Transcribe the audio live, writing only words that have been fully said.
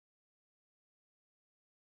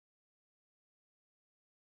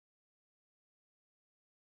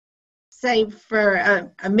say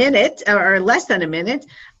for a minute or less than a minute.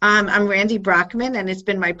 I'm Randy Brockman, and it's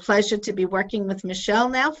been my pleasure to be working with Michelle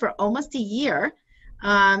now for almost a year,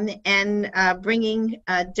 and bringing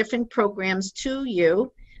different programs to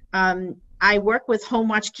you. I work with Home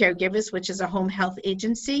Watch Caregivers, which is a home health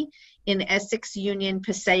agency in Essex, Union,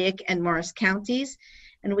 Passaic, and Morris counties.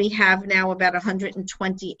 And we have now about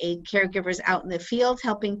 128 caregivers out in the field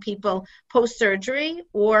helping people post-surgery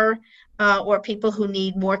or people who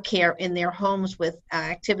need more care in their homes with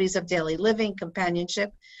activities of daily living,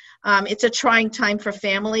 companionship. It's a trying time for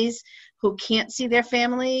families who can't see their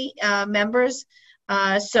family members.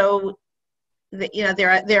 There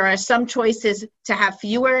are some choices to have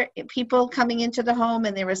fewer people coming into the home,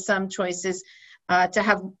 and there are some choices to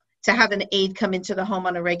have an aide come into the home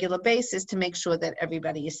on a regular basis to make sure that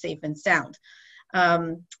everybody is safe and sound.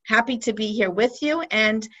 Happy to be here with you,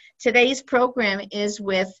 and today's program is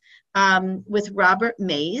with Robert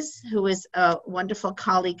Mays, who is a wonderful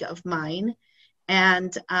colleague of mine.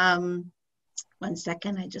 And one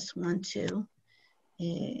second, I just want to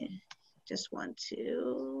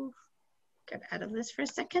get out of this for a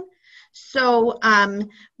second. So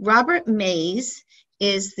Robert Mays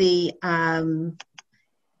is the,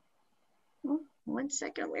 one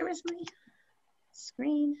second, where is my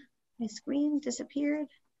screen? My screen disappeared.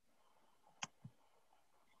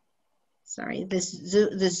 Sorry, the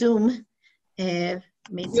Zoom made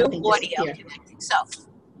something disappear.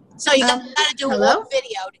 So you got to do a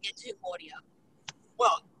video to get Zoom audio.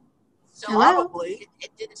 Well, so probably it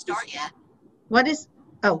didn't start yet. What is?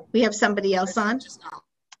 Oh, we have somebody else on.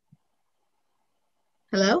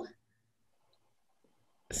 Hello?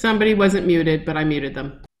 Somebody wasn't muted, but I muted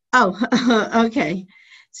them. Oh, okay.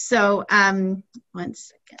 So, one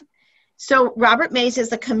second. So Robert Mays is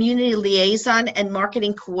the community liaison and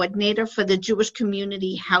marketing coordinator for the Jewish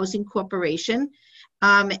Community Housing Corporation.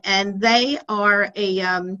 And they are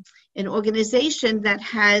an organization that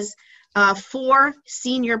has 4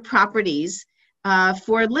 senior properties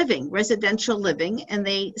for living, residential living, and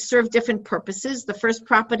they serve different purposes. The first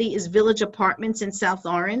property is Village Apartments in South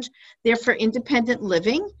Orange. They're for independent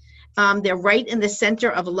living. They're right in the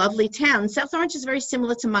center of a lovely town. South Orange is very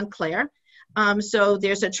similar to Montclair. So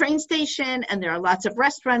there's a train station, and there are lots of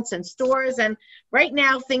restaurants and stores. And right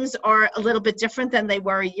now things are a little bit different than they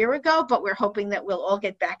were a year ago, but we're hoping that we'll all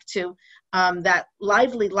get back to that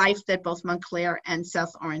lively life that both Montclair and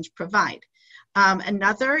South Orange provide.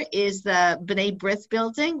 Another is the B'nai B'rith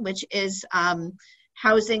building, which is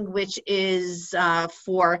housing which is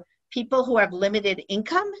for people who have limited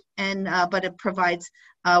income, and but it provides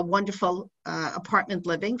wonderful apartment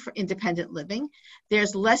living for independent living.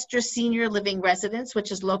 There's Leicester Senior Living Residence,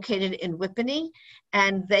 which is located in Whippany,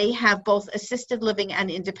 and they have both assisted living and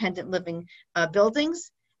independent living buildings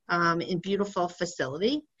in beautiful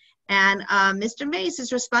facility. And Mr. Mays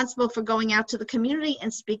is responsible for going out to the community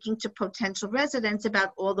and speaking to potential residents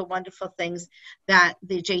about all the wonderful things that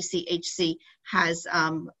the JCHC has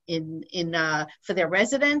for their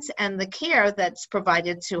residents and the care that's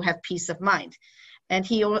provided to have peace of mind. And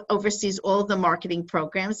he oversees all the marketing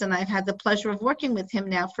programs, and I've had the pleasure of working with him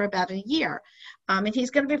now for about a year. And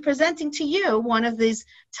he's going to be presenting to you one of these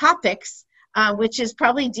topics, which is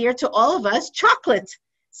probably dear to all of us, chocolate.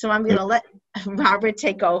 So I'm going to let Robert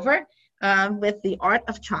take over with the art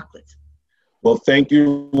of chocolate. Well, thank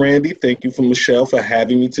you, Randy. Thank you, Michelle, for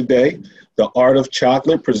having me today. The Art of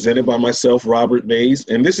Chocolate, presented by myself, Robert Mays.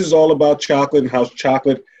 And this is all about chocolate and how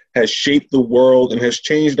chocolate has shaped the world and has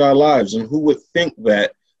changed our lives. And who would think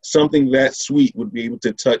that something that sweet would be able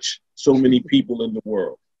to touch so many people in the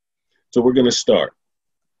world? So we're going to start.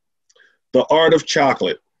 The Art of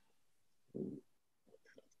Chocolate.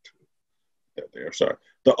 Sorry.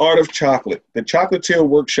 The Art of Chocolate. The Chocolatier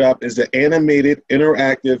Workshop is an animated,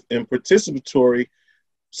 interactive, and participatory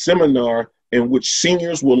seminar in which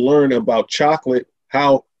seniors will learn about chocolate,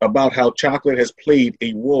 how chocolate has played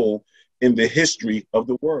a role in the history of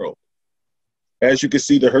the world. As you can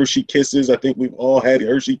see, the Hershey Kisses, I think we've all had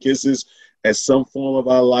Hershey Kisses as some form of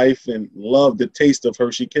our life and love the taste of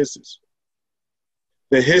Hershey Kisses.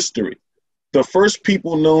 The history. The first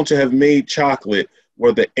people known to have made chocolate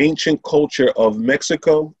were the ancient culture of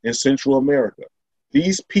Mexico and Central America.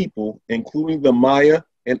 These people, including the Maya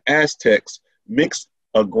and Aztecs, mixed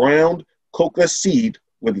a ground coca seed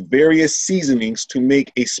with various seasonings to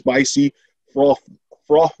make a spicy,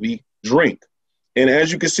 frothy drink. And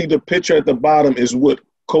as you can see, the picture at the bottom is what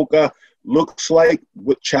coca looks like,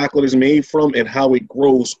 what chocolate is made from, and how it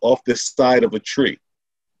grows off the side of a tree.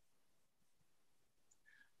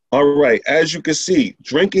 All right, as you can see,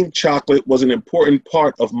 drinking chocolate was an important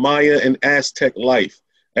part of Maya and Aztec life.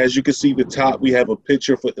 As you can see the top, we have a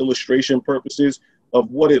picture for illustration purposes of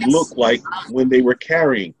what it looked like when they were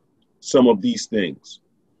carrying some of these things.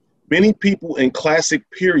 Many people in classic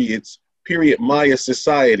period Maya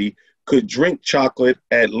society could drink chocolate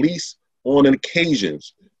at least on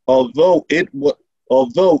occasions, although it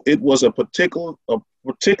was a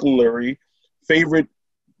particularly favorite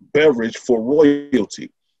beverage for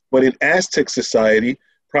royalty. But in Aztec society,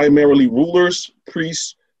 primarily rulers,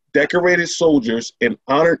 priests, decorated soldiers, and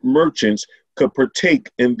honored merchants could partake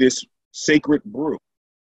in this sacred brew.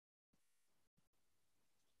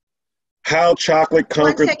 How chocolate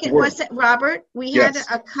conquered the world. Robert, we had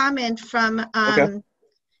a comment from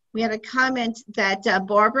we had a comment that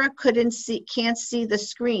Barbara can't see the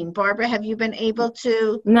screen. Barbara, have you been able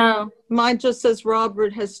to? No, mine just says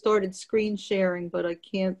Robert has started screen sharing, but I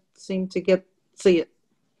can't seem to see it.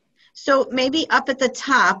 So maybe up at the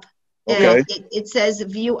top, it says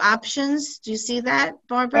view options. Do you see that,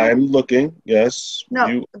 Barbara? I'm looking, yes.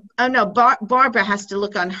 No, Barbara has to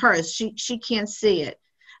look on hers. She can't see it.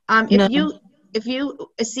 If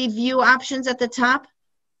you see view options at the top,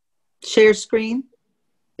 share screen.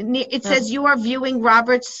 It says you are viewing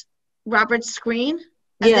Robert's screen,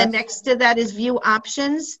 and then next to that is view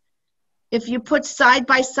options. If you put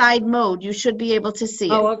side-by-side mode, you should be able to see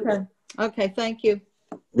it. Oh, okay. Okay, thank you.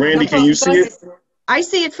 Randy, can you see it? I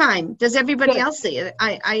see it fine. Does everybody else see it?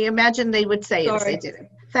 I imagine they would say it if they didn't.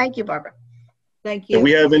 Thank you, Barbara. Thank you. If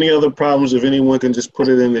we have any other problems, if anyone can just put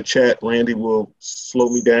it in the chat, Randy will slow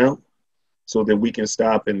me down so that we can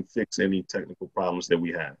stop and fix any technical problems that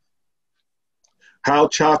we have. How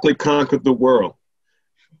chocolate conquered the world.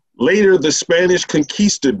 Later, the Spanish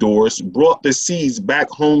conquistadors brought the seeds back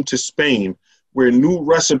home to Spain, where new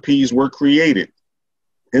recipes were created.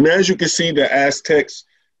 And as you can see, the Aztecs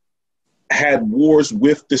had wars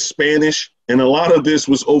with the Spanish, and a lot of this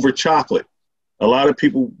was over chocolate. A lot of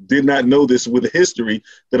people did not know this with history,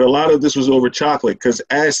 that a lot of this was over chocolate, because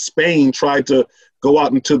as Spain tried to go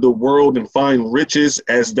out into the world and find riches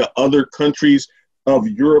as the other countries of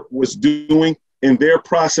Europe was doing, in their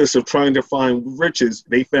process of trying to find riches,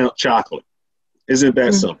 they found chocolate. Isn't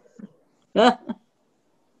that something?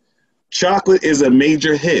 Chocolate is a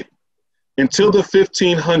major hit. Until the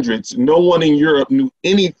 1500s, no one in Europe knew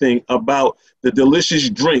anything about the delicious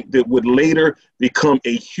drink that would later become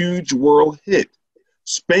a huge world hit.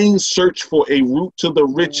 Spain's search for a route to the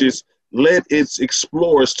riches led its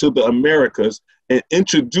explorers to the Americas and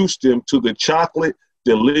introduced them to the chocolate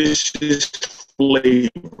delicious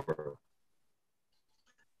flavor.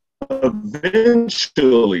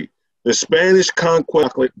 Eventually, the Spanish conquered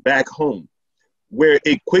chocolate back home, where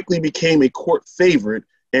it quickly became a court favorite,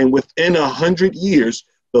 and within 100 years,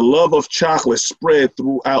 the love of chocolate spread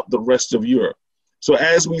throughout the rest of Europe. So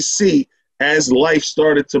as we see, as life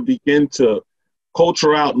started to begin to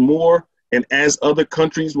culture out more, and as other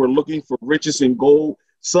countries were looking for riches in gold,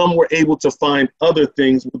 some were able to find other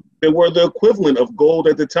things that were the equivalent of gold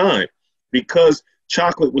at the time. Because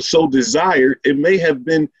chocolate was so desired, it may have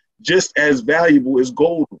been just as valuable as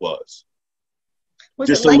gold was. Was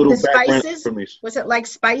just it like a little the background spices? information. Was it like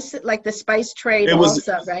the spice trade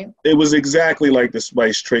right? It was exactly like the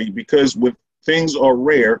spice trade, because when things are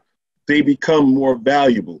rare, they become more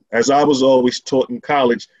valuable. As I was always taught in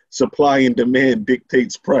college, supply and demand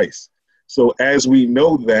dictates price. So as we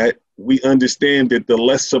know that, we understand that the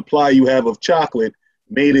less supply you have of chocolate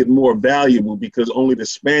made it more valuable, because only the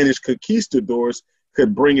Spanish conquistadors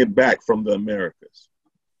could bring it back from the Americas.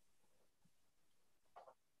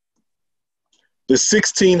 The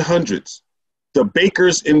 1600s, the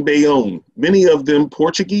bakers in Bayonne, many of them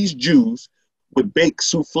Portuguese Jews, would bake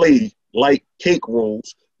souffle like cake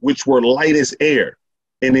rolls, which were light as air.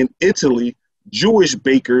 And in Italy, Jewish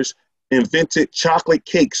bakers invented chocolate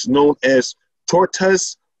cakes known as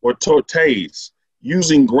tortas or tortes,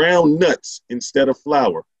 using ground nuts instead of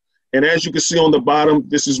flour. And as you can see on the bottom,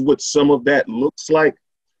 this is what some of that looks like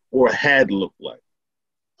or had looked like.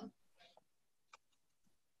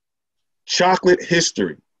 Chocolate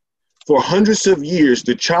history. For hundreds of years,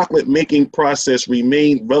 the chocolate making process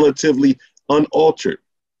remained relatively unaltered.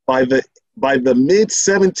 By the mid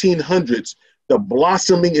 1700s, the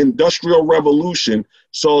blossoming Industrial Revolution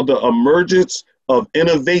saw the emergence of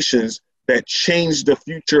innovations that changed the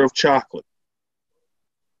future of chocolate.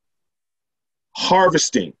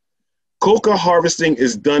 Harvesting. Coca harvesting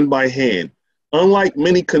is done by hand. Unlike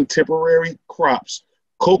many contemporary crops,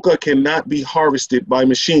 coca cannot be harvested by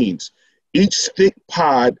machines. Each thick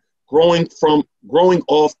pod growing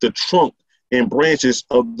off the trunk and branches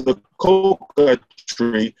of the coca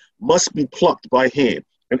tree must be plucked by hand.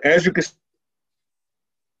 And as you can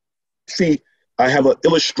see, I have an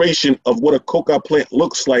illustration of what a coca plant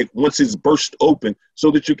looks like once it's burst open so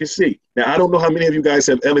that you can see. Now, I don't know how many of you guys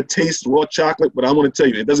have ever tasted raw chocolate, but I want to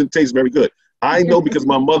tell you, it doesn't taste very good. I know because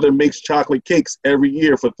my mother makes chocolate cakes every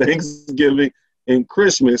year for Thanksgiving and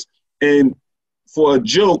Christmas. And for a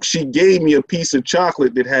joke, she gave me a piece of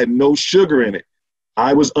chocolate that had no sugar in it.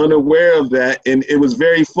 I was unaware of that, and it was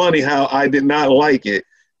very funny how I did not like it.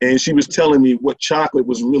 And she was telling me what chocolate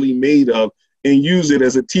was really made of and use it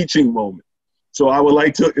as a teaching moment. So I would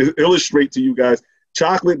like to illustrate to you guys,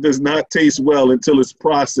 chocolate does not taste well until it's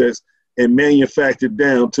processed and manufactured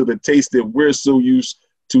down to the taste that we're so used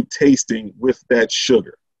to tasting with that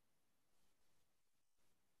sugar.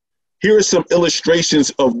 Here are some illustrations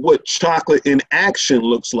of what chocolate in action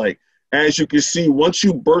looks like. As you can see, once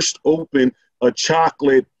you burst open a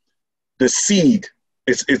chocolate, the seed,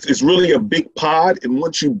 it's really a big pod, and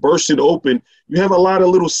once you burst it open, you have a lot of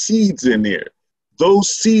little seeds in there.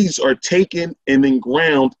 Those seeds are taken and then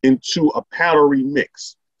ground into a powdery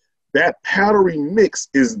mix. That powdery mix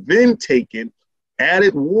is then taken,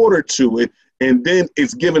 added water to it, and then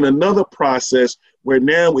it's given another process where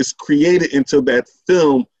now it's created into that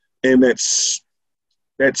film and that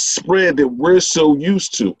spread that we're so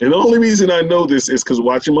used to. And the only reason I know this is because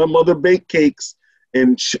watching my mother bake cakes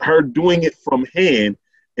and her doing it from hand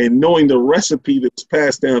and knowing the recipe that's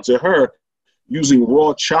passed down to her using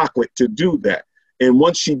raw chocolate to do that. And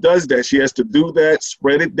once she does that, she has to do that,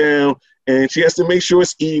 spread it down, and she has to make sure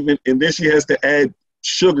it's even, and then she has to add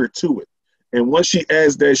sugar to it. And once she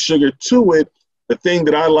adds that sugar to it, the thing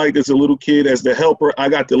that I liked as a little kid as the helper, I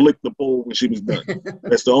got to lick the bowl when she was done.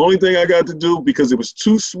 That's the only thing I got to do because it was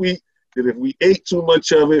too sweet that if we ate too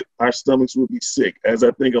much of it, our stomachs would be sick. As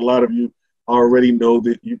I think a lot of you already know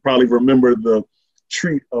that you probably remember the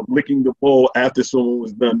treat of licking the bowl after someone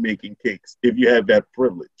was done making cakes, if you have that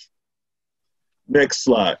privilege. Next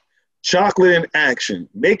slide. Chocolate in action.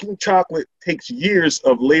 Making chocolate takes years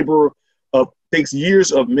of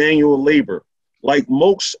manual labor. Like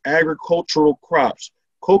most agricultural crops,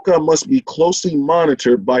 coca must be closely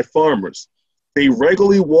monitored by farmers. They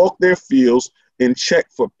regularly walk their fields and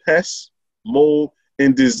check for pests, mold,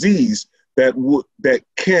 and disease that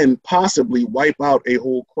can possibly wipe out a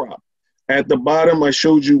whole crop. At the bottom, I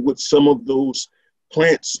showed you what some of those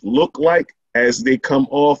plants look like as they come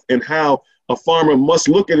off and how a farmer must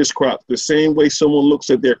look at his crop the same way someone looks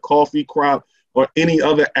at their coffee crop or any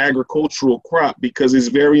other agricultural crop, because it's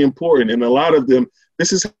very important. And a lot of them,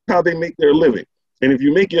 this is how they make their living. And if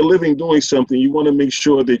you make your living doing something, you want to make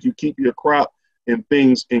sure that you keep your crop and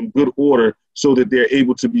things in good order so that they're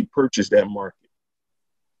able to be purchased at market.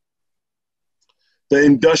 The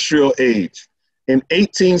industrial age. In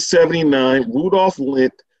 1879, Rudolf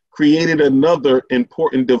Lindt created another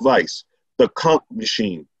important device, the conch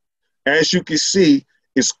machine. As you can see,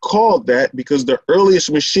 it's called that because the earliest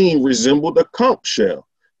machine resembled a conch shell.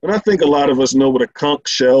 And I think a lot of us know what a conch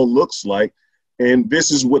shell looks like, and this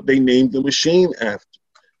is what they named the machine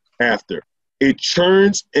after. It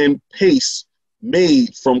churns and pastes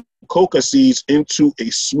made from coca seeds into a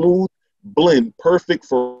smooth blend, perfect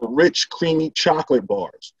for rich, creamy chocolate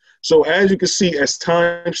bars. So as you can see, as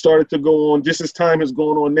time started to go on, just as time is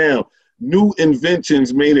going on now, new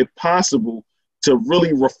inventions made it possible to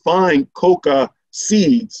really refine coca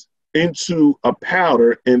seeds into a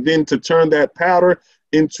powder and then to turn that powder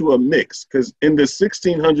into a mix. Because in the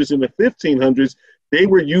 1600s and the 1500s, they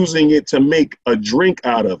were using it to make a drink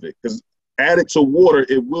out of it. Because added to water,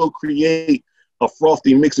 it will create a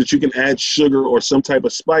frothy mix that you can add sugar or some type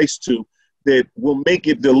of spice to that will make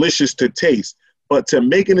it delicious to taste. But to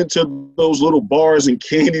make it into those little bars and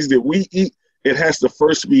candies that we eat, it has to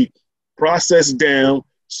first be processed down,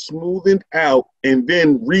 smoothened out, and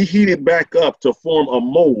then reheated back up to form a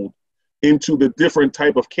mold into the different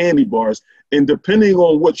type of candy bars. And depending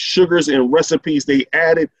on what sugars and recipes they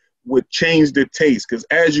added would change the taste. Because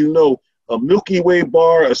as you know, a Milky Way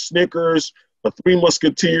bar, a Snickers, a Three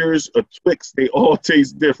Musketeers, a Twix, they all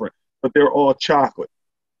taste different, but they're all chocolate.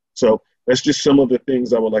 So that's just some of the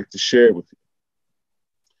things I would like to share with you.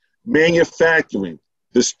 Manufacturing.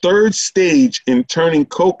 This third stage in turning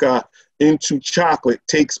coca into chocolate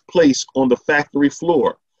takes place on the factory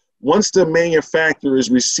floor. Once the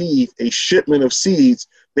manufacturers receive a shipment of seeds,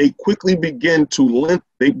 they quickly begin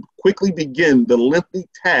the lengthy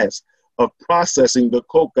task of processing the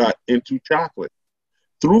coca into chocolate.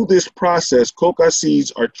 Through this process, coca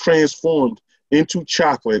seeds are transformed into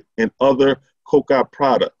chocolate and other coca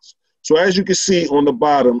products. So as you can see on the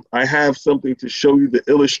bottom, I have something to show you the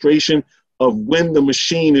illustration of when the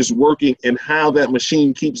machine is working and how that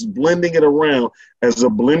machine keeps blending it around as a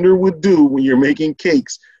blender would do when you're making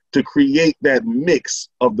cakes to create that mix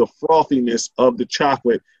of the frothiness of the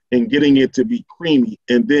chocolate and getting it to be creamy.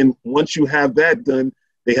 And then once you have that done,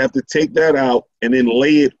 they have to take that out and then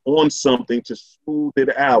lay it on something to smooth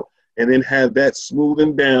it out, and then have that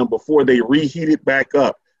smoothened down before they reheat it back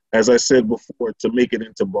up, as I said before, to make it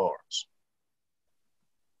into bars.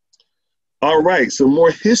 All right, some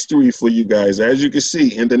more history for you guys. As you can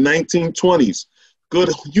see, in the 1920s, Good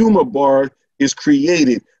Humor Bar is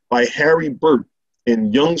created by Harry Burt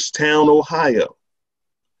in Youngstown, Ohio.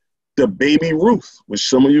 The Baby Ruth, which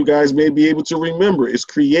some of you guys may be able to remember, is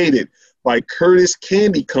created by Curtis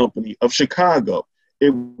Candy Company of Chicago.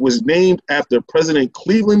 It was named after President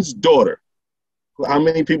Cleveland's daughter. How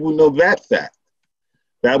many people know that fact?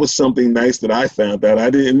 That was something nice that I found that I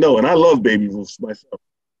didn't know, and I love Baby Ruths myself.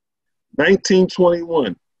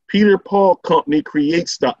 1921, Peter Paul Company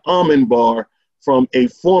creates the almond bar from a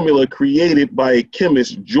formula created by a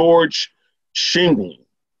chemist, George Shingling.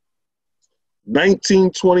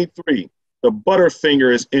 1923, the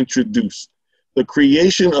Butterfinger is introduced, the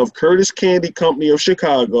creation of Curtis Candy Company of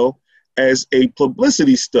Chicago as a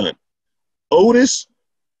publicity stunt. Otis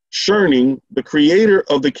Cherning, the creator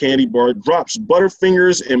of the candy bar, drops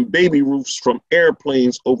Butterfingers and Baby Ruths from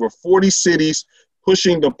airplanes over 40 cities,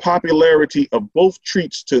 pushing the popularity of both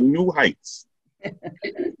treats to new heights.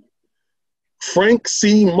 Frank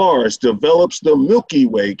C. Mars develops the Milky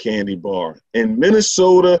Way candy bar in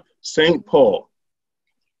Minnesota, St. Paul.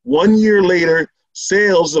 1 year later,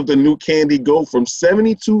 sales of the new candy go from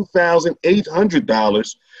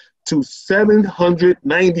 $72,800 to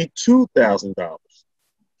 $792,000.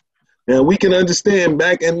 Now we can understand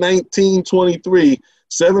back in 1923,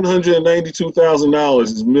 $792,000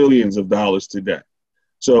 is millions of dollars today.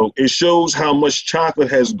 So it shows how much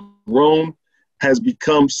chocolate has grown, has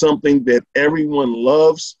become something that everyone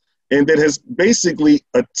loves, and that has basically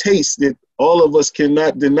a taste that all of us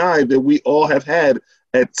cannot deny that we all have had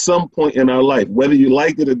at some point in our life. Whether you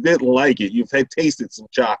liked it or didn't like it, you've had tasted some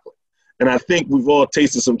chocolate. And I think we've all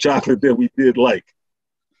tasted some chocolate that we did like.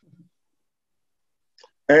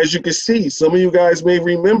 As you can see, some of you guys may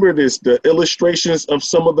remember this, the illustrations of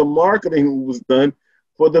some of the marketing that was done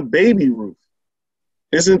for the Baby Ruth.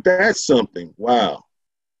 Isn't that something? Wow.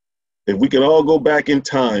 If we could all go back in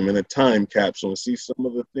time in a time capsule and see some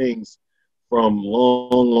of the things from long,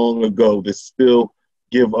 long ago that still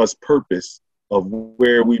give us purpose of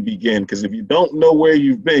where we begin. Because if you don't know where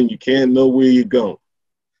you've been, you can't know where you're going.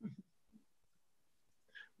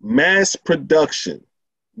 Mass production.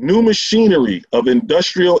 New machinery of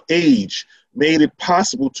industrial age made it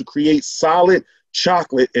possible to create solid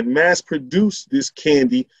chocolate and mass produce this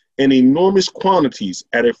candy in enormous quantities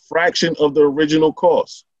at a fraction of the original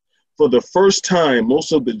cost. For the first time,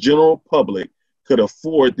 most of the general public could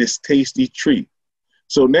afford this tasty treat.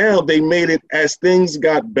 So now they made it, as things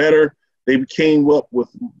got better, they came up with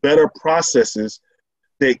better processes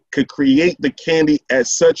that could create the candy at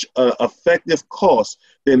such an effective cost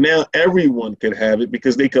that now everyone could have it,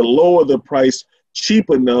 because they could lower the price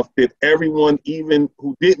cheap enough that everyone, even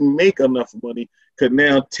who didn't make enough money, could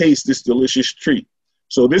now taste this delicious treat.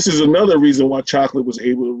 So this is another reason why chocolate was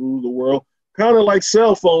able to rule the world, kind of like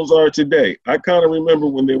cell phones are today. I kind of remember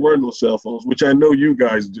when there were no cell phones, which I know you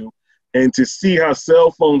guys do. And to see how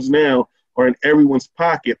cell phones now are in everyone's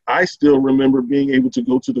pocket, I still remember being able to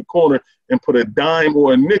go to the corner and put a dime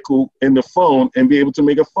or a nickel in the phone and be able to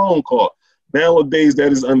make a phone call. Nowadays,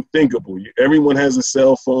 that is unthinkable. Everyone has a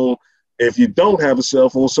cell phone. If you don't have a cell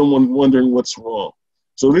phone, someone's wondering what's wrong.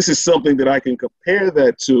 So this is something that I can compare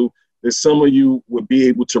that to, that some of you would be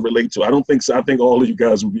able to relate to. I don't think so. I think all of you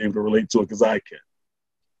guys would be able to relate to it because I can.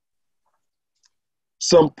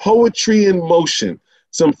 Some poetry in motion,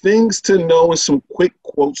 some things to know, and some quick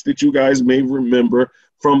quotes that you guys may remember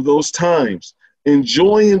from those times.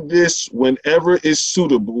 Enjoying this whenever is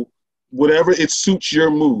suitable, whatever it suits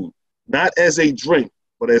your mood, not as a drink,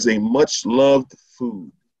 but as a much loved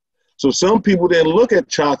food. So some people didn't look at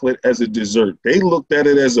chocolate as a dessert. They looked at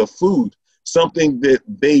it as a food, something that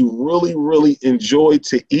they really, really enjoyed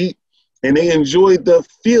to eat, and they enjoyed the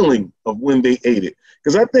feeling of when they ate it.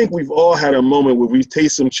 Because I think we've all had a moment where we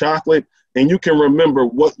taste some chocolate and you can remember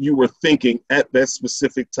what you were thinking at that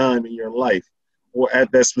specific time in your life, or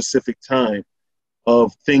at that specific time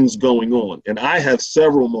of things going on. And I have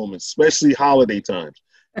several moments, especially holiday times,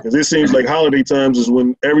 because it seems like holiday times is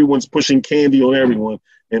when everyone's pushing candy on everyone,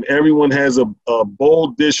 and everyone has a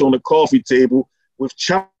bowl dish on the coffee table with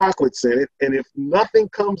chocolates in it. And if nothing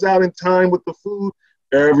comes out in time with the food,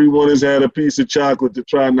 everyone has had a piece of chocolate to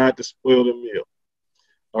try not to spoil the meal.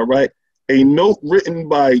 All right. A note written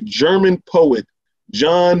by German poet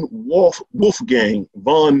John Wolfgang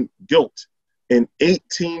von Goethe in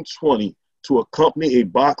 1820 to accompany a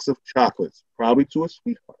box of chocolates, probably to a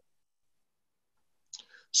sweetheart.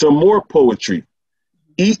 Some more poetry.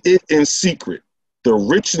 Eat it in secret. The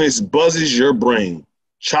richness buzzes your brain.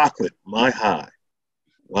 Chocolate, my high.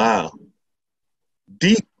 Wow.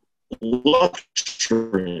 Deep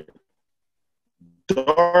luxury.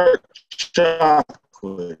 Dark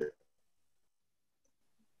chocolate.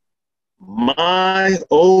 My,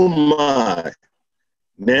 oh my.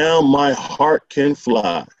 Now my heart can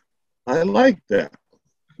fly. I like that.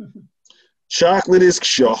 Chocolate is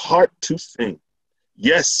your heart to sing.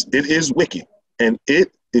 Yes, it is wicked, and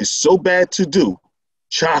it is so bad to do.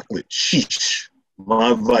 Chocolate, sheesh,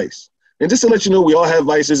 my vice. And just to let you know, we all have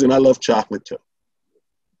vices, and I love chocolate too.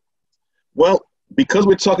 Well, because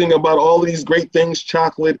we're talking about all of these great things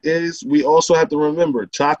chocolate is, we also have to remember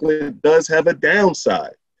chocolate does have a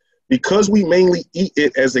downside. Because we mainly eat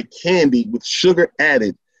it as a candy with sugar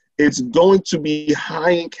added, it's going to be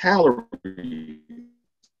high in calories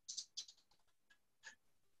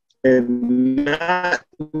and not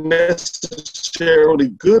necessarily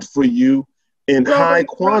good for you in high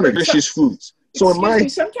quantity delicious foods. So in my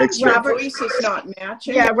sometimes your voice is not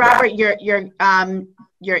matching. Yeah, Robert,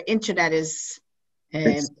 your internet is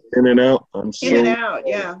it's in and out. In and out,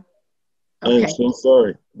 yeah. I am so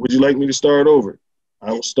sorry. Would you like me to start over?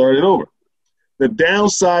 I will start it over. The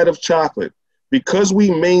downside of chocolate, because we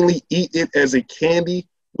mainly eat it as a candy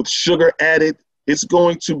with sugar added, it's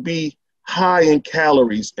going to be high in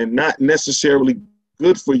calories and not necessarily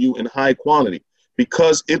good for you in high quantity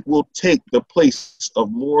because it will take the place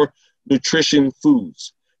of more nutrition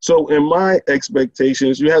foods. So in my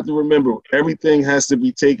expectations, you have to remember everything has to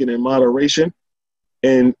be taken in moderation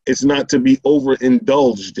and it's not to be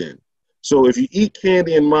overindulged in. So if you eat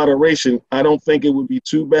candy in moderation, I don't think it would be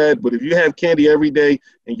too bad. But if you have candy every day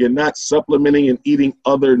and you're not supplementing and eating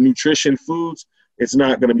other nutrition foods, it's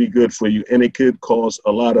not going to be good for you. And it could cause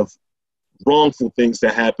a lot of wrongful things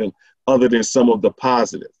to happen other than some of the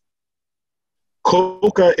positive.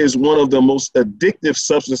 Coca is one of the most addictive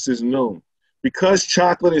substances known. Because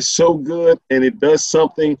chocolate is so good and it does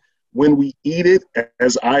something when we eat it,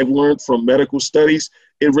 as I've learned from medical studies,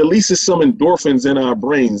 it releases some endorphins in our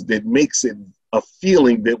brains that makes it a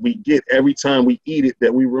feeling that we get every time we eat it,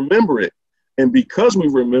 that we remember it. And because we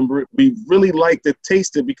remember it, we really like to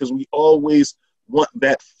taste it because we always want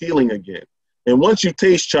that feeling again. And once you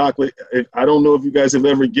taste chocolate, I don't know if you guys have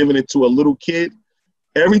ever given it to a little kid.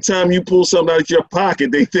 Every time you pull something out of your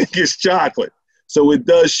pocket, they think it's chocolate. So it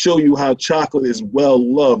does show you how chocolate is well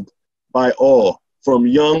loved by all, from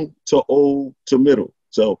young to old to middle.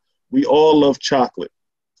 So we all love chocolate.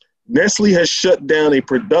 Nestle has shut down a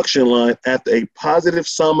production line after a positive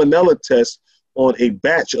salmonella test on a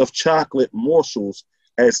batch of chocolate morsels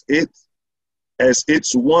as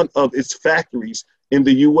it's one of its factories in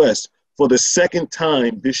the U.S. for the second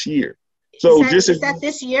time this year. So is that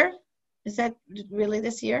this year? Is that really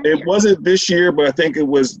this year? It wasn't this year, but I think it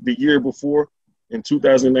was the year before. In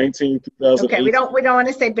 2019, 2018. Okay, we don't want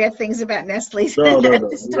to say bad things about Nestle. No. We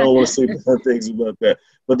don't want to say bad things about that.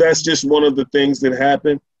 But that's just one of the things that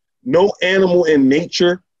happen. No animal in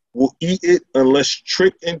nature will eat it unless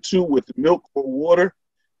tricked into with milk or water.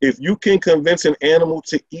 If you can convince an animal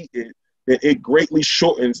to eat it, then it greatly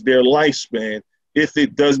shortens their lifespan if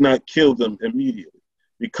it does not kill them immediately.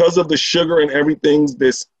 Because of the sugar and everything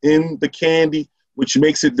that's in the candy, which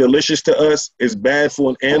makes it delicious to us, is bad for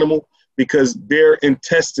an animal. Because their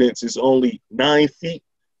intestines is only 9 feet,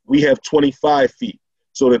 we have 25 feet.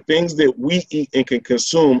 So the things that we eat and can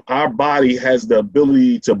consume, our body has the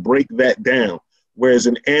ability to break that down, whereas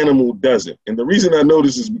an animal doesn't. And the reason I know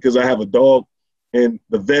this is because I have a dog, and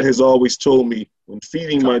the vet has always told me when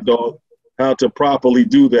feeding my dog how to properly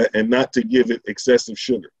do that and not to give it excessive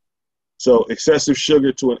sugar. So excessive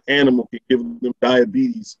sugar to an animal can give them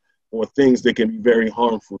diabetes or things that can be very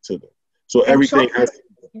harmful to them. So everything has to.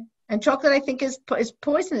 And chocolate, I think, is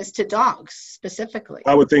poisonous to dogs specifically.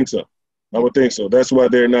 I would think so. That's why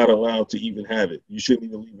they're not allowed to even have it. You shouldn't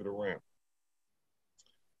even leave it around.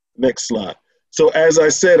 Next slide. So as I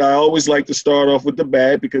said, I always like to start off with the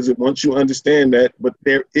bad because once you understand that, but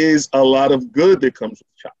there is a lot of good that comes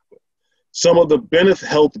with chocolate. Some of the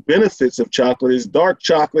health benefits of chocolate is dark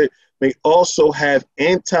chocolate may also have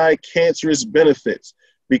anti-cancerous benefits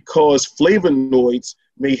because flavonoids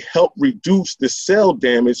may help reduce the cell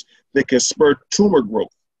damage that can spur tumor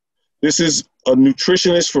growth. This is a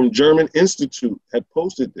nutritionist from German Institute had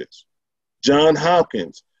posted this. John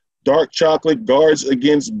Hopkins, dark chocolate guards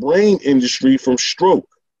against brain injury from stroke.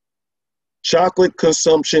 Chocolate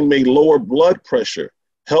consumption may lower blood pressure,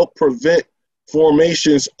 help prevent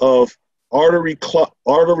formations of artery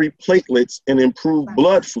platelets, and improve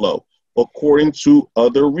blood flow, according to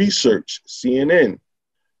other research, CNN.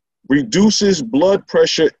 Reduces blood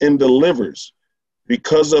pressure in the livers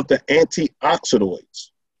because of the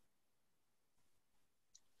antioxidants.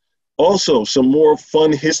 Also, some more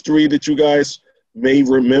fun history that you guys may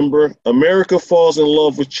remember. America falls in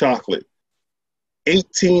love with chocolate.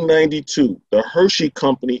 1892, the Hershey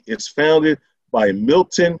Company is founded by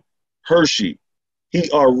Milton Hershey. He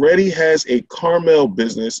already has a caramel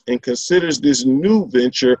business and considers this new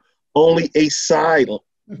venture only a side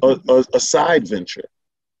venture.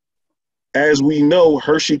 As we know,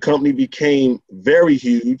 Hershey Company became very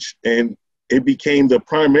huge, and it became the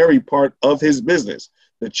primary part of his business,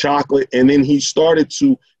 the chocolate, and then he started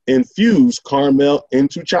to infuse caramel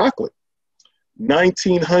into chocolate.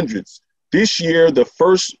 1900s. This year, the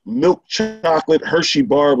first milk chocolate Hershey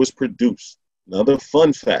bar was produced. Another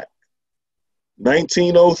fun fact.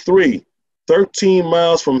 1903, 13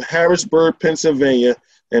 miles from Harrisburg, Pennsylvania,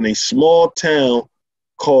 in a small town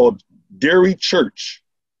called Dairy Church,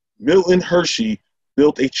 Milton Hershey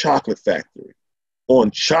built a chocolate factory. On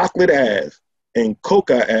Chocolate Ave and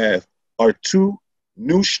Coca Ave are two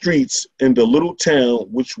new streets in the little town,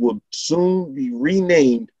 which will soon be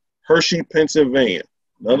renamed Hershey, Pennsylvania.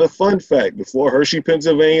 Another fun fact, before Hershey,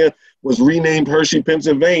 Pennsylvania was renamed Hershey,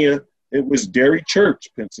 Pennsylvania, it was Dairy Church,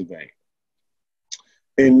 Pennsylvania.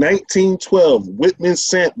 In 1912, Whitman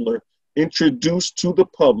Sampler introduced to the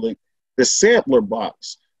public the sampler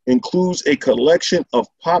box, includes a collection of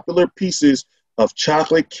popular pieces of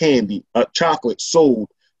chocolate candy, chocolate sold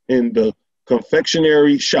in the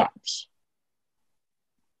confectionery shops.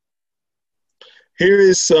 Here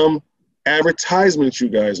is some advertisements you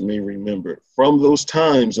guys may remember from those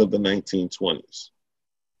times of the 1920s.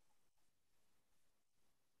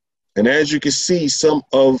 And as you can see, some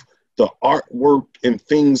of the artwork and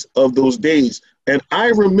things of those days. And I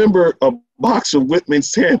remember a box of Whitman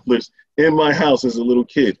samplers in my house as a little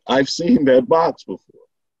kid. I've seen that box before.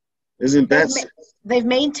 Isn't that? They've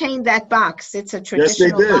maintained that box. It's a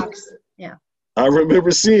traditional box. Yeah. I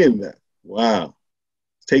remember seeing that. Wow.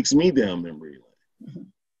 Takes me down memory lane. Mm-hmm.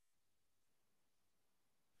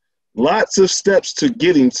 Lots of steps to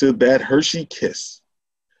getting to that Hershey Kiss.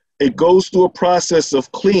 It goes through a process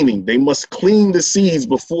of cleaning. They must clean the seeds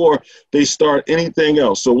before they start anything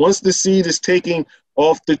else. So once the seed is taken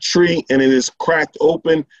off the tree and it is cracked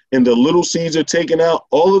open and the little seeds are taken out,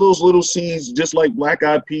 all of those little seeds, just like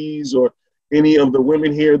black-eyed peas or any of the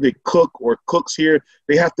women here that cook or cooks here,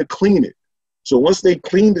 they have to clean it. So once they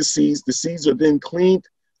clean the seeds are then cleaned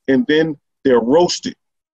and then they're roasted.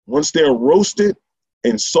 Once they're roasted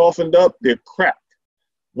and softened up, they're cracked.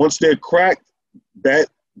 Once they're cracked, that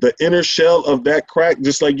the inner shell of that crack,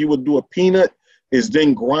 just like you would do a peanut, is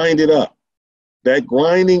then grinded up. That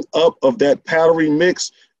grinding up of that powdery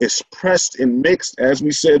mix is pressed and mixed, as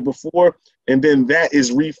we said before, and then that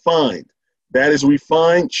is refined. That is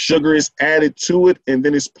refined, sugar is added to it, and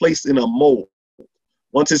then it's placed in a mold.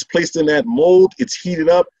 Once it's placed in that mold, it's heated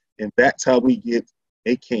up, and that's how we get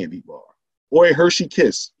a candy bar or a Hershey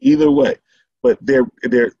Kiss, either way. But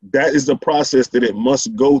that is the process that it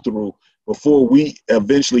must go through before we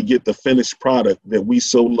eventually get the finished product that we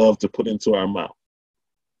so love to put into our mouth.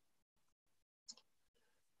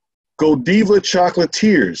 Godiva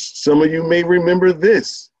Chocolatiers. Some of you may remember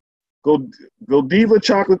this. Godiva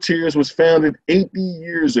Chocolatiers was founded 80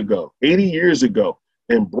 years ago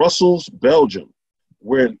in Brussels, Belgium,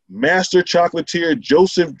 where master chocolatier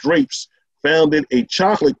Joseph Drapes founded a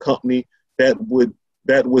chocolate company that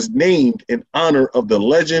was named in honor of the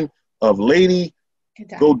legend of Lady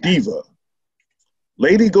Godiva.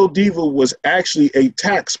 Lady Godiva was actually a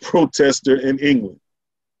tax protester in England.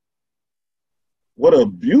 What a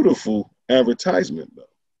beautiful advertisement, though.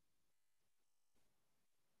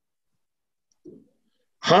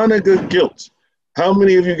 Hanukkah Gilt. How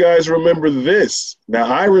many of you guys remember this? Now,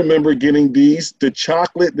 I remember getting these, the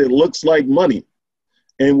chocolate that looks like money.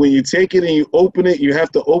 And when you take it and you open it, you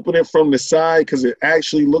have to open it from the side because it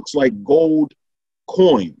actually looks like gold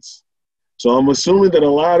coins. So I'm assuming that a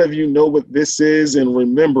lot of you know what this is and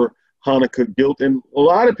remember Hanukkah Gilt. And a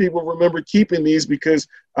lot of people remember keeping these because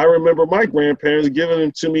I remember my grandparents giving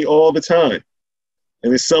them to me all the time.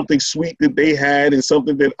 And it's something sweet that they had and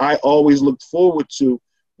something that I always looked forward to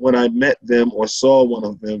when I met them or saw one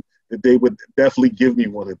of them, that they would definitely give me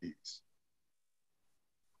one of these.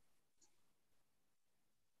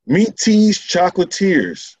 Meat Teas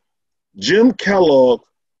Chocolatiers. Jim Kellogg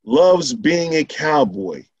loves being a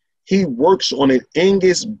cowboy. He works on an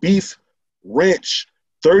Angus beef ranch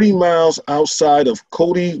 30 miles outside of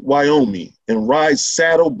Cody, Wyoming, and rides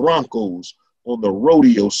saddle broncos on the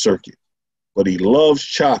rodeo circuit. but he loves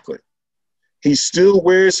chocolate. He still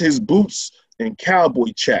wears his boots and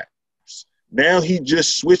cowboy chaps. Now he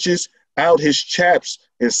just switches out his chaps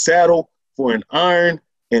and saddle for an iron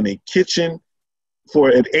and a kitchen, for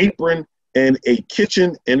an apron and a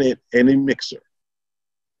kitchen and a mixer.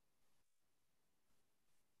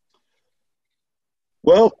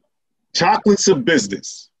 Well, chocolate's a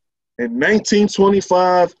business. In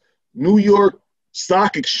 1925, New York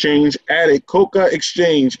Stock Exchange added Coca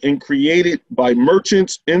Exchange and created by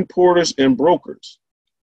merchants, importers, and brokers.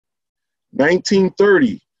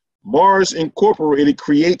 1930, Mars Incorporated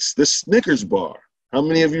creates the Snickers bar. How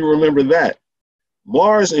many of you remember that?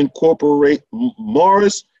 Mars Incorporation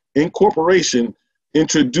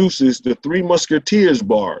introduces the Three Musketeers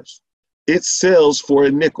bars. It sells for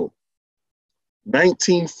a nickel.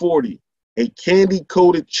 1940, a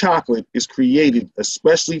candy-coated chocolate is created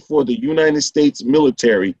especially for the United States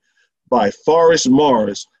military by Forrest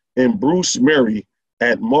Mars and Bruce Murray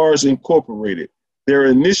at Mars Incorporated. Their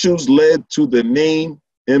initials led to the name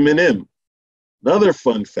M&M. Another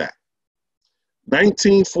fun fact,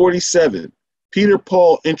 1947, Peter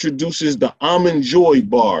Paul introduces the Almond Joy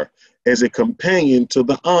bar as a companion to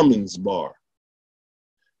the Almonds bar.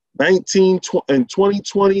 In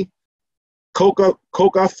 2020,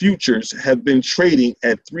 Coca futures have been trading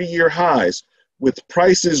at 3-year highs, with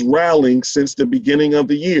prices rallying since the beginning of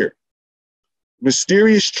the year.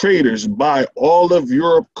 Mysterious traders buy all of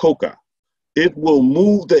Europe Coca. It will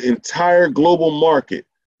move the entire global market.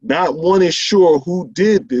 Not one is sure who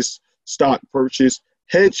did this stock purchase.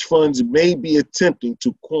 Hedge funds may be attempting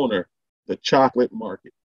to corner the chocolate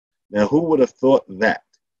market. Now, who would have thought that?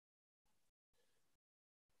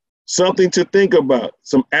 Something to think about.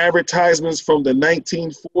 Some advertisements from the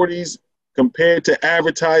 1940s compared to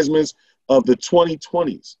advertisements of the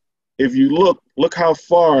 2020s. If you look how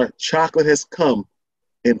far chocolate has come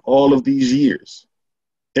in all of these years.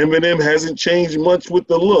 M&M hasn't changed much with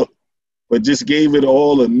the look, but just gave it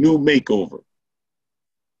all a new makeover.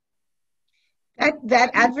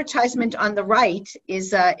 That advertisement on the right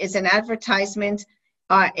is an advertisement.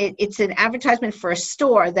 It's an advertisement for a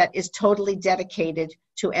store that is totally dedicated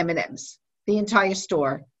to M&Ms. The entire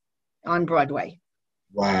store on Broadway.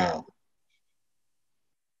 Wow.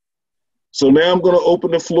 So now I'm going to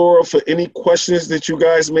open the floor for any questions that you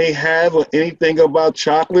guys may have, or anything about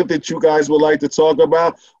chocolate that you guys would like to talk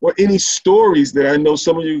about, or any stories that I know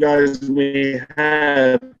some of you guys may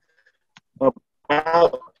have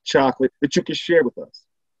about chocolate that you can share with us.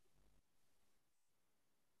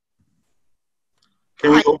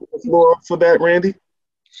 Can we open the floor up for that, Randy?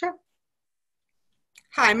 Sure.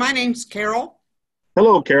 Hi, my name's Carol.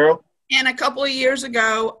 Hello, Carol. And a couple of years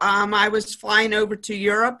ago, I was flying over to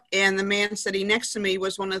Europe, and the man sitting next to me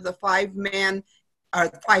was one of the 5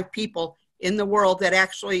 people in the world that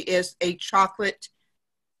actually is a chocolate.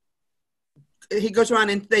 He goes around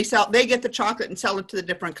and they get the chocolate and sell it to the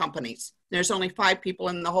different companies. There's only 5 people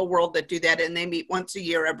in the whole world that do that, and they meet once a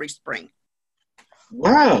year every spring.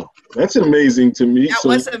 Wow, that's amazing to me. That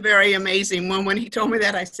was a very amazing one. When he told me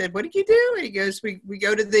that, I said, "What did you do?" And he goes, "We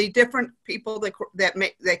go to the different people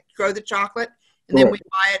that grow the chocolate, and then we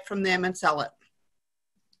buy it from them and sell it."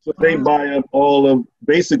 So they buy up all of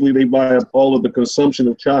the consumption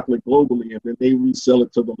of chocolate globally, and then they resell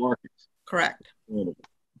it to the markets. Correct.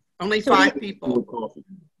 Only 5 people.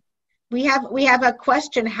 We have a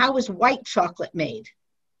question. How is white chocolate made?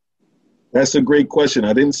 That's a great question.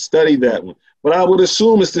 I didn't study that one, but I would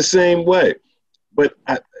assume it's the same way. But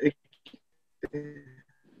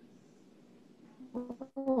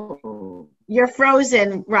You're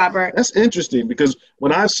frozen, Robert. That's interesting, because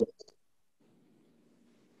when I saw...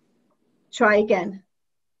 Try again.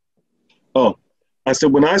 Oh, I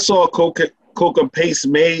said when I saw coca paste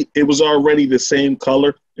made, it was already the same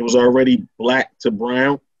color. It was already black to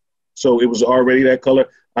brown, so it was already that color.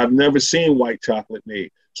 I've never seen white chocolate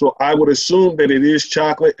made. So I would assume that it is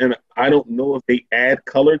chocolate, and I don't know if they add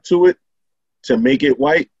color to it to make it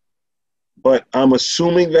white, but I'm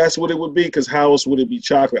assuming that's what it would be, because how else would it be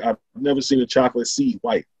chocolate? I've never seen a chocolate seed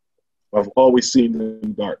white. I've always seen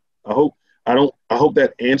them dark. I hope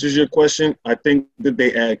that answers your question. I think that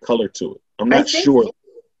they add color to it. I'm not sure.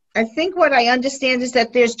 I think what I understand is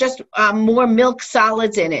that there's just more milk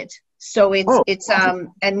solids in it. So it's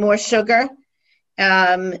and more sugar.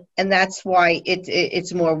 And that's why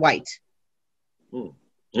it's more white.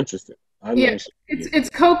 Interesting. It's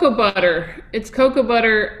cocoa butter. It's cocoa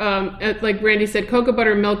butter, like Randy said, cocoa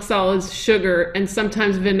butter, milk solids, sugar, and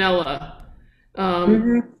sometimes vanilla.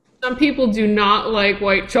 Some people do not like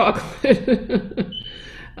white chocolate.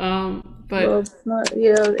 but Well, it's not,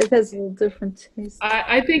 yeah, it has a little different taste.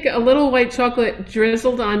 I think a little white chocolate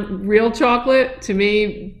drizzled on real chocolate, to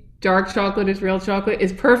me, dark chocolate is real chocolate,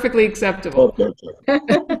 is perfectly acceptable. Love dark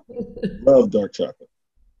chocolate. Love dark chocolate.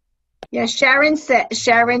 Yeah, Sharon said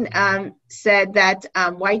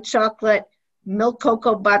that white chocolate, milk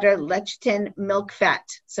cocoa butter, lecithin, milk fat.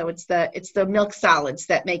 So it's the milk solids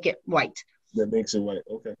that make it white. That makes it white.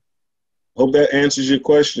 Okay. Hope that answers your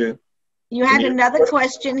question. You had another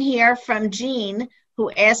question here from Jean, who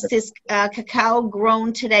asked, is cacao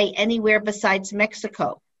grown today anywhere besides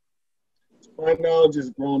Mexico? To my knowledge, it's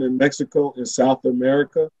grown in Mexico and South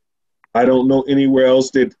America. I don't know anywhere else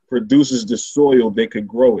that produces the soil they could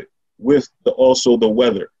grow it with also the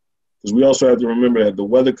weather. Because we also have to remember that the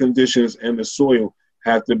weather conditions and the soil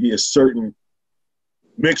have to be a certain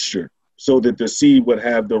mixture so that the seed would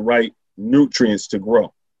have the right nutrients to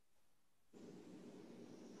grow.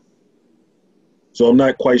 So I'm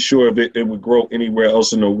not quite sure if it would grow anywhere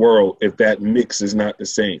else in the world if that mix is not the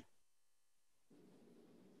same.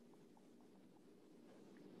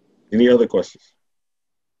 Any other questions?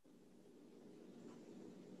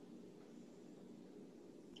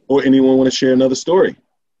 Or anyone want to share another story?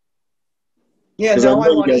 Yeah, 'Cause now I I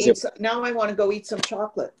know you want to guys eat. Now I want to go eat some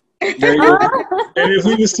chocolate. There you go. And if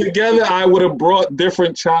we was together, I would have brought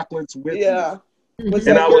different chocolates with Yeah. me. Was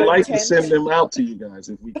And that I would your like to intent? send them out to you guys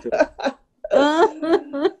if we could.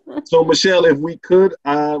 So Michelle, if we could,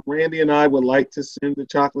 Randy and I would like to send the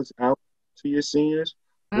chocolates out to your seniors,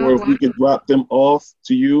 or if we could drop them off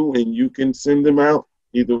to you and you can send them out.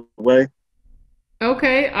 Either way.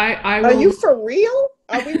 Okay, I will. Are you for real?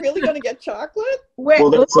 Are we really going to get chocolate? Well,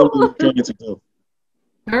 that's something we're trying to do.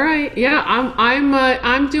 All right, yeah,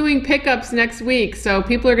 I'm doing pickups next week, so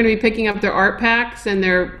people are going to be picking up their art packs and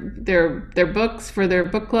their books for their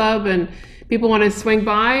book club, and people want to swing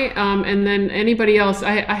by, and then anybody else.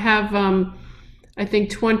 I have I think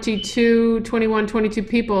 22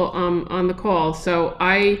 people on the call, so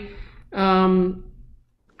I can,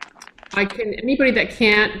 anybody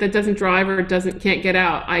that doesn't drive or can't get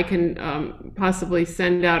out, I can possibly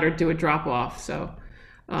send out or do a drop off. So.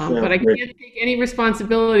 But I can't take any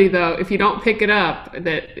responsibility, though, if you don't pick it up,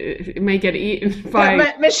 that it may get eaten by...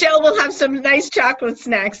 Yeah, Michelle will have some nice chocolate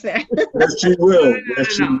snacks there. Yes, she will.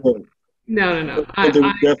 Yes, she will. No.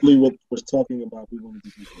 Definitely what was talking about. We wanted to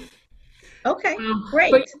do that. Okay,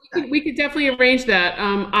 great. But we could definitely arrange that.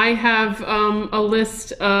 I have a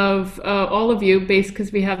list of all of you,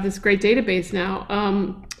 because we have this great database now.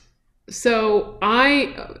 So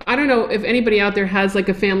I don't know if anybody out there has like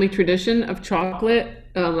a family tradition of chocolate,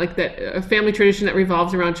 like that, a family tradition that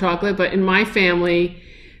revolves around chocolate. But in my family,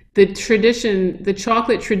 the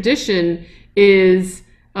chocolate tradition is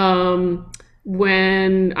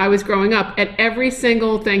when I was growing up, at every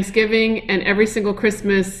single Thanksgiving and every single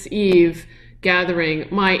Christmas Eve gathering,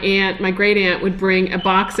 my great aunt would bring a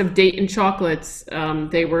box of Dayton chocolates.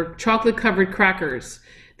 They were chocolate covered crackers.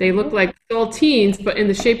 They looked like saltines, but in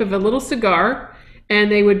the shape of a little cigar,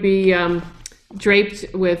 and they would be draped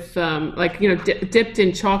with dipped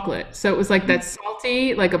in chocolate. So it was like that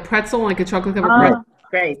salty, like a pretzel, like a chocolate covered pretzel.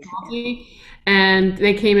 Great. Salty. And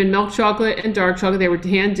they came in milk chocolate and dark chocolate. They were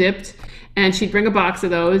hand dipped, and she'd bring a box of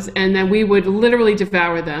those, and then we would literally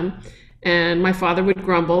devour them. And my father would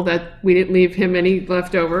grumble that we didn't leave him any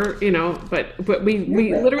left over, but we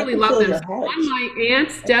literally loved them. On my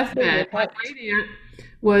aunt's deathbed, my great aunt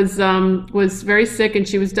was very sick and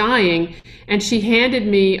she was dying, and she handed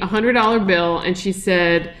me $100 bill and she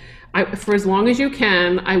said, for as long as you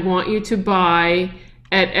can, I want you to buy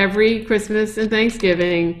at every Christmas and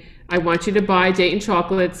Thanksgiving, I want you to buy Dayton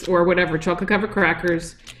chocolates or whatever, chocolate covered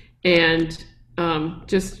crackers, and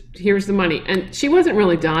just here's the money. And she wasn't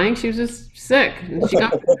really dying, she was just sick, and she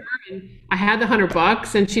got and I had the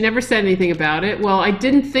 $100 and she never said anything about it. Well, I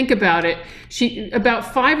didn't think about it.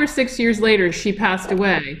 About 5 or 6 years later, she passed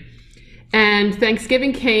away. And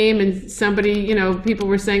Thanksgiving came, and somebody, people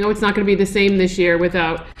were saying, oh, it's not going to be the same this year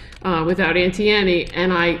without Auntie Annie.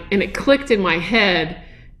 And it clicked in my head,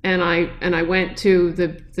 and I went to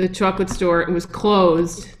the chocolate store. It was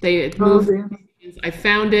closed. They had moved. I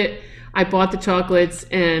found it. I bought the chocolates,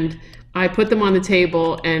 and I put them on the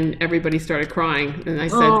table, and everybody started crying. And I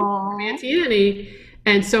said, Auntie Annie.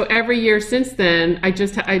 And so every year since then, I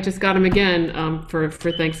just got them again for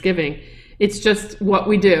Thanksgiving. It's just what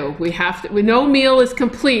we do. We have to. No meal is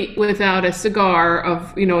complete without a cigar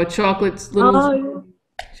of a chocolate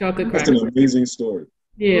chocolate cracker. That's an amazing story.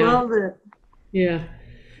 Yeah, love it. Yeah.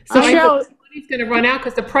 So money's going to run out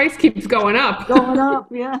because the price keeps going up.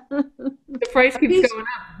 Yeah. The price keeps going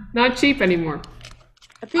up. Not cheap anymore.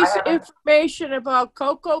 A piece of information about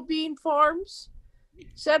cocoa bean farms.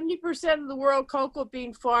 70% of the world cocoa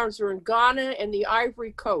bean farms are in Ghana and the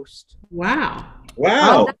Ivory Coast. Wow.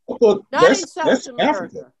 Wow. Not in South That's America.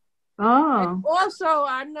 Africa. Oh. And also,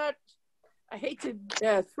 I hate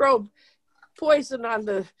to throw poison on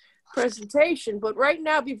the presentation, but right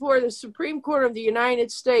now before the Supreme Court of the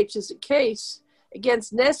United States is a case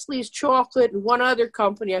against Nestle's Chocolate and one other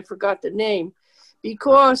company, I forgot the name,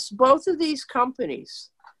 because both of these companies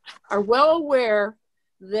are well aware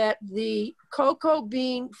that the cocoa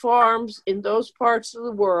bean farms in those parts of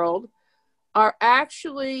the world are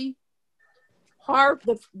actually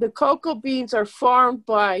the cocoa beans are farmed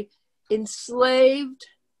by enslaved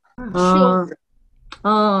children.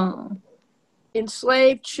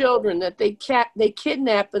 Enslaved children that they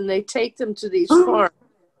kidnap and they take them to these farms.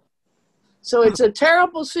 So it's a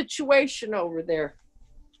terrible situation over there.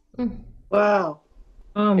 Wow.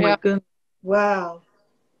 Oh my goodness. Wow.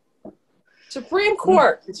 Supreme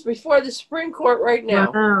Court. It's before the Supreme Court right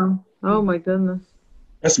now. Wow. Oh my goodness.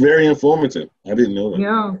 That's very informative. I didn't know that.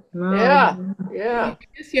 Yeah. No. Yeah. I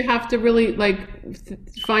guess you have to really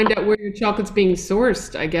find out where your chocolate's being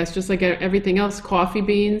sourced, I guess, just like everything else, coffee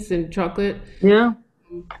beans and chocolate. Yeah.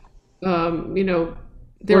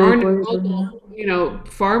 There aren't local,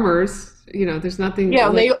 farmers, there's nothing. Yeah,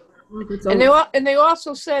 and they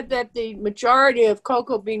also said that the majority of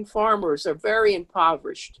cocoa bean farmers are very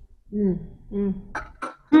impoverished.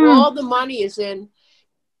 All the money is in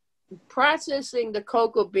processing the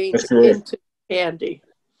cocoa beans into candy.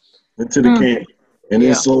 Into the candy. And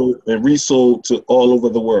then sold and resold to all over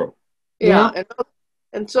the world. Yeah.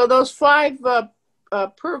 And so those 5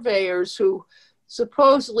 purveyors who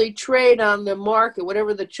supposedly trade on the market,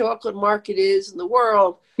 whatever the chocolate market is in the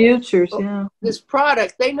world. Futures, this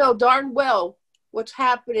product, they know darn well what's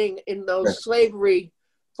happening in those slavery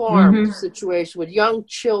farm situation with young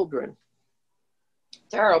children.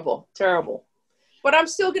 Terrible, terrible. But I'm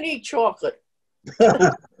still going to eat chocolate.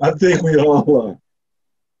 I think we all are.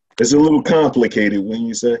 It's a little complicated when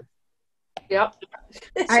you say. Yep.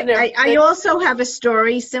 I also have a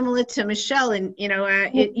story similar to Michelle, and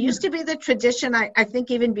it used to be the tradition. I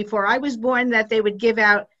think even before I was born, that they would give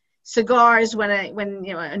out cigars when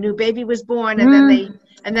a new baby was born, and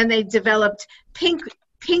then they developed pink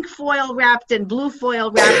foil wrapped and blue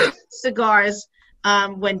foil wrapped cigars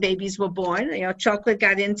when babies were born. Chocolate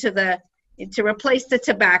got to replace the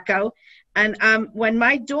tobacco, and when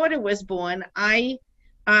my daughter was born, I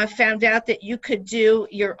found out that you could do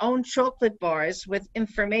your own chocolate bars with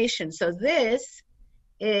information. So this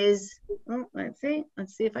is, let's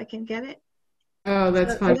see if I can get it. Oh,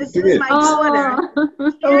 that's fun. This is my daughter.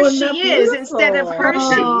 Here she is instead of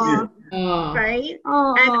Hershey's, right?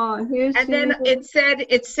 And then it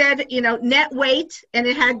said, net weight, and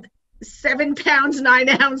it had 7 pounds, 9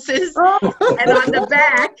 ounces. And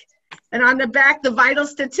on the back, the vital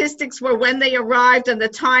statistics were when they arrived and the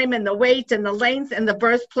time and the weight and the length and the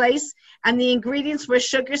birthplace. And the ingredients were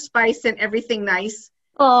sugar, spice, and everything nice.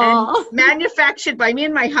 And manufactured by me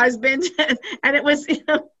and my husband. And it was,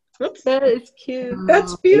 oops. That is cute.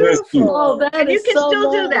 That's beautiful. Oh, that and is you can so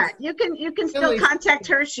still nice. do that. You can still contact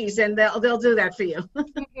Hershey's and they'll do that for you.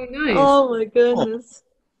 Nice. Oh my goodness.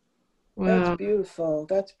 Wow. That's beautiful.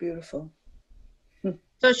 That's beautiful.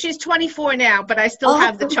 So she's 24 now, but I still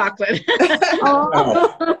have the chocolate.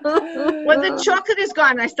 When the chocolate is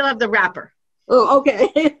gone, I still have the wrapper. Oh,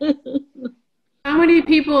 okay. How many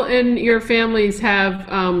people in your families have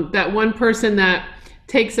that one person that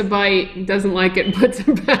takes a bite, doesn't like it, and puts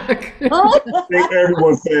it back? I think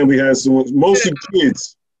everyone's family has someone, mostly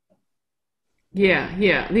kids. Yeah.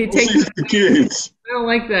 They Mostly the kids. I don't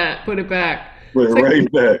like that. Put it back. Put it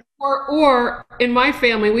right back. Or in my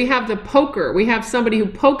family, we have the poker. We have somebody who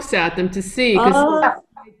pokes at them to see. Because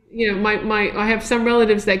I have some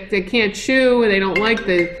relatives that they can't chew and they don't like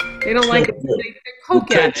it. They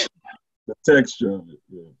poke at it. The texture of it.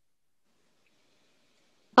 Yeah.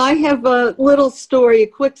 I have a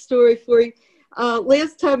quick story for you.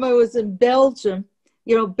 Last time I was in Belgium,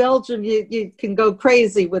 Belgium, you can go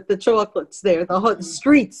crazy with the chocolates there. The whole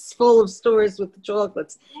streets full of stores with the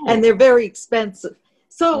chocolates, and they're very expensive.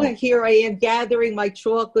 So here I am gathering my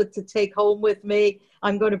chocolate to take home with me.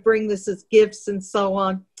 I'm going to bring this as gifts and so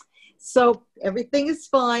on. So everything is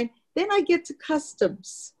fine. Then I get to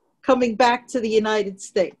customs coming back to the United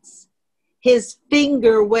States. His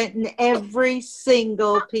finger went in every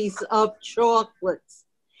single piece of chocolates.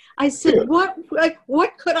 I said, what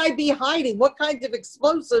could I be hiding? What kind of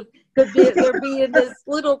explosive could there be in this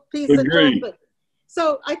little piece of chocolate?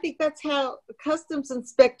 So I think that's how customs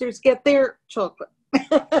inspectors get their chocolate.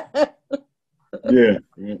 Yeah.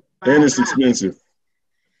 And it's expensive.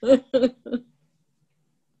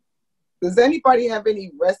 Does anybody have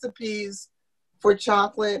any recipes for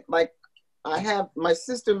chocolate? Like my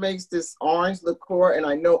sister makes this orange liqueur, and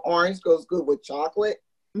I know orange goes good with chocolate.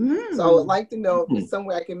 So I would like to know if there's some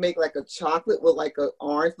way I can make like a chocolate with like an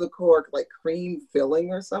orange liqueur, like cream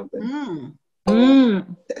filling or something.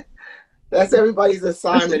 That's everybody's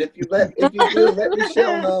assignment. If you do, let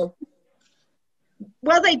Michelle know.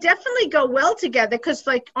 Well, they definitely go well together because,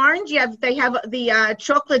 like orange, they have the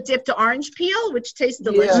chocolate dipped orange peel, which tastes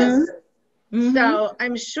delicious. So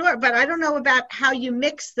I'm sure, but I don't know about how you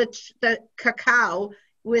mix the cacao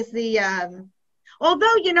with the.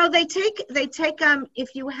 Although they take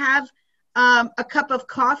if you have a cup of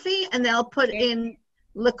coffee and they'll put in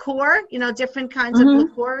liqueur, different kinds of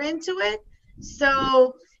liqueur into it.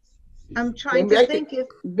 So I'm trying to think if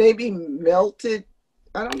maybe melted.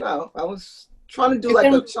 I don't know. I was trying to do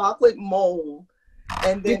like a chocolate mold,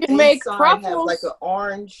 and then you can make truffles. Have like an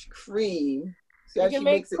orange cream. You can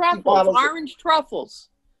make truffles, orange truffles.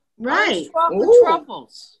 Right. Orange chocolate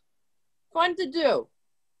truffles. Fun to do.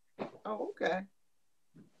 Oh, okay.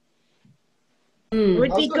 It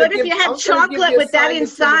would be good if you had chocolate with that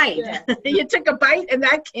inside. You took a bite and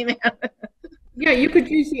that came out. Yeah, you could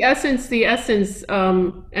use the essence,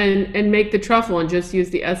 and make the truffle and just use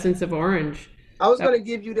the essence of orange. I was going to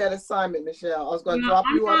give you that assignment, Michelle. I was going to drop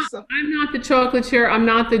you off something. I'm not the chocolatier. I'm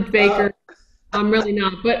not the baker. I'm really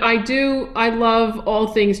not. But I love all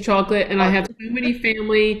things chocolate, and I have so many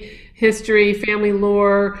family history, family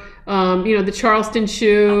lore. The Charleston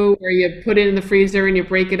chew, where you put it in the freezer and you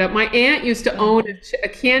break it up. My aunt used to own a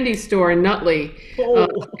candy store in Nutley.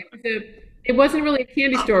 It wasn't really a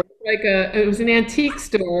candy store. It was an antique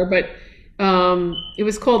store, but it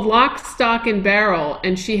was called Lock, Stock, and Barrel,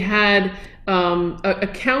 and she had a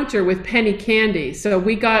counter with penny candy. So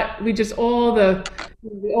we just all the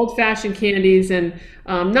old-fashioned candies, and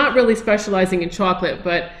not really specializing in chocolate,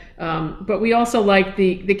 but we also like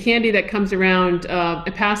the candy that comes around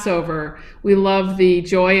at Passover. We love the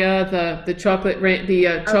Joya, the chocolate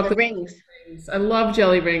chocolate rings. I love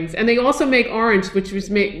jelly rings, and they also make orange, which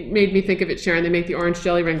made me think of it, Sharon. They make the orange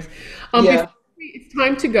jelly rings. It's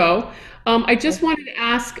time to go. I just wanted to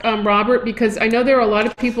ask Robert, because I know there are a lot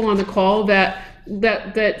of people on the call that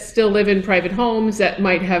still live in private homes, that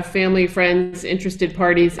might have family, friends, interested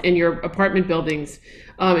parties in your apartment buildings,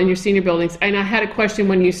 in your senior buildings. And I had a question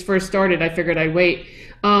when you first started. I figured I'd wait.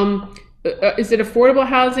 Is it affordable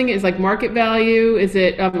housing? Is like market value? Is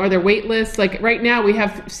it are there wait lists? Like right now we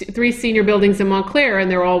have 3 senior buildings in Montclair,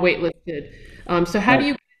 and they're all waitlisted. So how do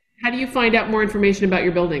you find out more information about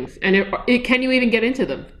your buildings? And can you even get into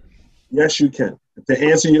them? Yes, you can. To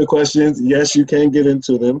answer your questions, yes, you can get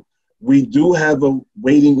into them. We do have a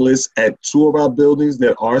waiting list at 2 of our buildings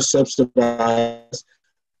that are subsidized,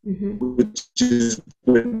 which is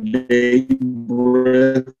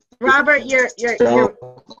Robert, your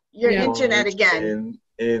internet again.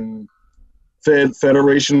 In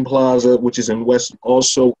Federation Plaza, which is in West,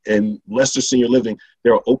 also in Leicester Senior Living,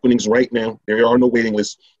 there are openings right now. There are no waiting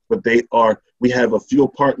lists, but we have a few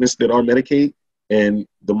apartments that are Medicaid, and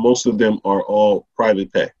the most of them are all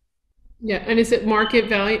private pay. Yeah, and is it market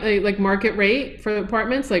value, like market rate for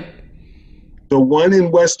apartments? Like the one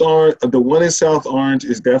in West Orange, the one in South Orange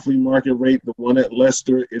is definitely market rate. The one at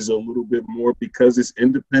Leicester is a little bit more because it's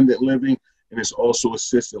independent living and it's also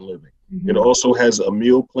assisted living. It also has a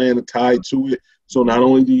meal plan tied to it. So not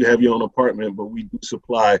only do you have your own apartment, but we do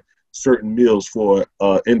supply certain meals for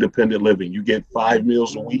independent living. You get 5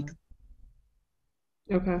 meals a week.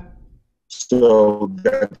 Okay. So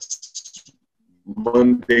that's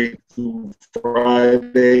Monday through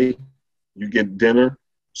Friday. You get dinner.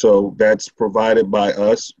 So that's provided by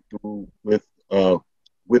us with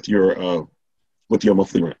your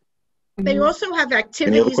monthly rent. They also have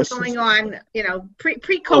activities going on,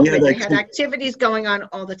 pre-COVID, they had activities going on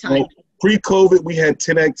all the time. Well, pre-COVID, we had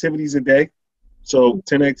 10 activities a day. So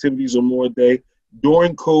 10 activities or more a day.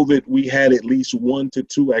 During COVID, we had at least 1 to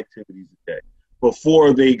 2 activities a day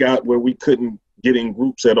before they got where we couldn't get in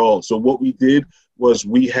groups at all. So what we did was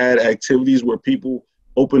we had activities where people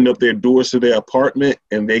opened up their doors to their apartment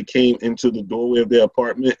and they came into the doorway of their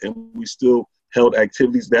apartment, and we still held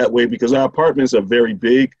activities that way because our apartments are very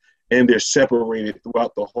big and they're separated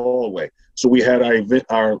throughout the hallway. So we had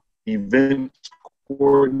our event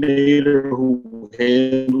coordinator who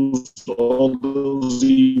handles all those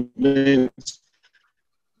events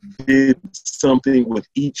did something with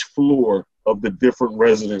each floor of the different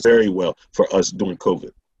residents very well for us during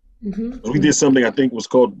COVID. We did something I think was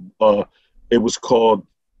called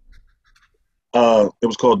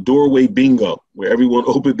doorway bingo, where everyone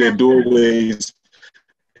opened their doorways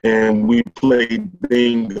and we played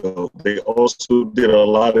bingo. They also did a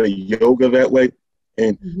lot of yoga that way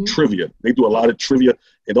and trivia. They do a lot of trivia.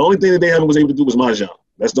 And the only thing that they haven't was able to do was mahjong.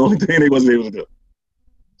 That's the only thing they wasn't able to do.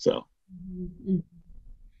 So.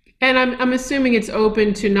 And I'm assuming it's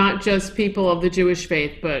open to not just people of the Jewish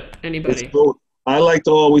faith, but anybody. I like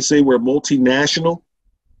to always say we're multinational.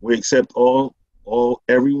 We accept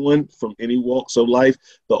everyone from any walks of life.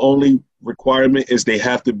 The only requirement is they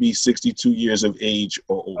have to be 62 years of age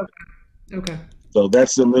or older. Okay. So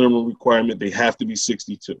that's the minimum requirement. They have to be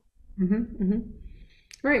 62.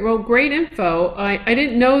 Right. Well, great info. I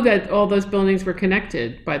didn't know that all those buildings were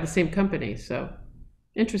connected by the same company. So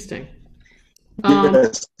interesting.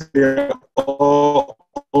 Yes, they're all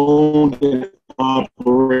owned and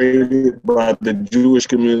operated by the Jewish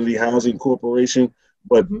Community Housing Corporation.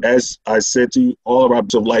 But as I said to you, all of our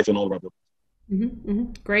of life and all of our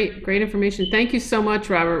buildings. Great information. Thank you so much,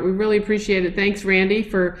 Robert. We really appreciate it. Thanks, Randy,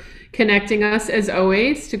 for connecting us as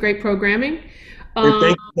always to great programming. And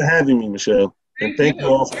thank you for having me, Michelle. And thank you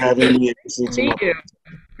all for having me.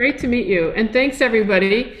 Great to meet you. And thanks,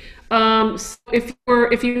 everybody. So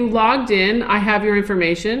if you logged in, I have your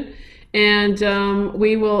information, and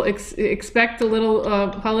we will expect a little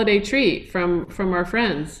holiday treat from our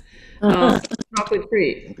friends. Chocolate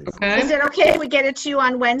treat. Okay. Is it okay if we get it to you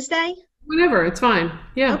on Wednesday? Whenever, it's fine.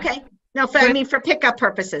 Yeah. Okay. No, for pickup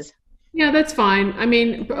purposes. Yeah, that's fine. I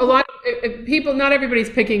mean, a lot of people, not everybody's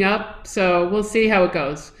picking up, so we'll see how it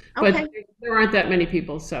goes. Okay. But there aren't that many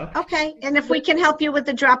people, so. Okay, and if we can help you with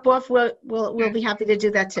the drop off, we'll be happy to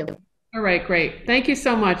do that too. All right, great. Thank you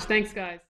so much. Thanks, guys.